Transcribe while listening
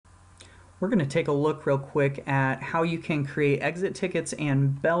We're going to take a look real quick at how you can create exit tickets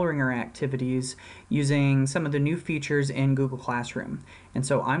and Bellringer activities using some of the new features in Google Classroom. And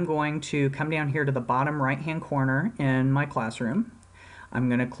so I'm going to come down here to the bottom right hand corner in my classroom. I'm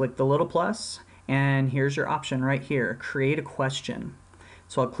going to click the little plus, and here's your option right here, create a question.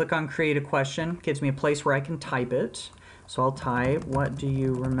 So I'll click on create a question, gives me a place where I can type it. So I'll type, what do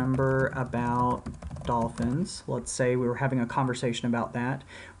you remember about dolphins? Let's say we were having a conversation about that.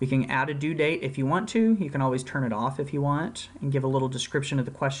 We can add a due date if you want to. You can always turn it off if you want and give a little description of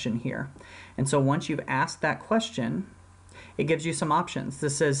the question here. And so once you've asked that question, it gives you some options.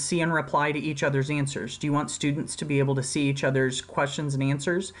 This says see and reply to each other's answers. Do you want students to be able to see each other's questions and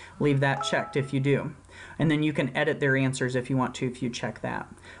answers? Leave that checked if you do. And then you can edit their answers if you want to, if you check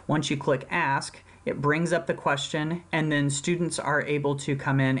that. Once you click ask, it brings up the question, and then students are able to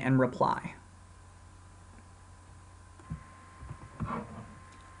come in and reply.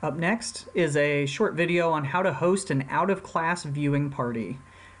 Up next is a short video on how to host an out-of-class viewing party.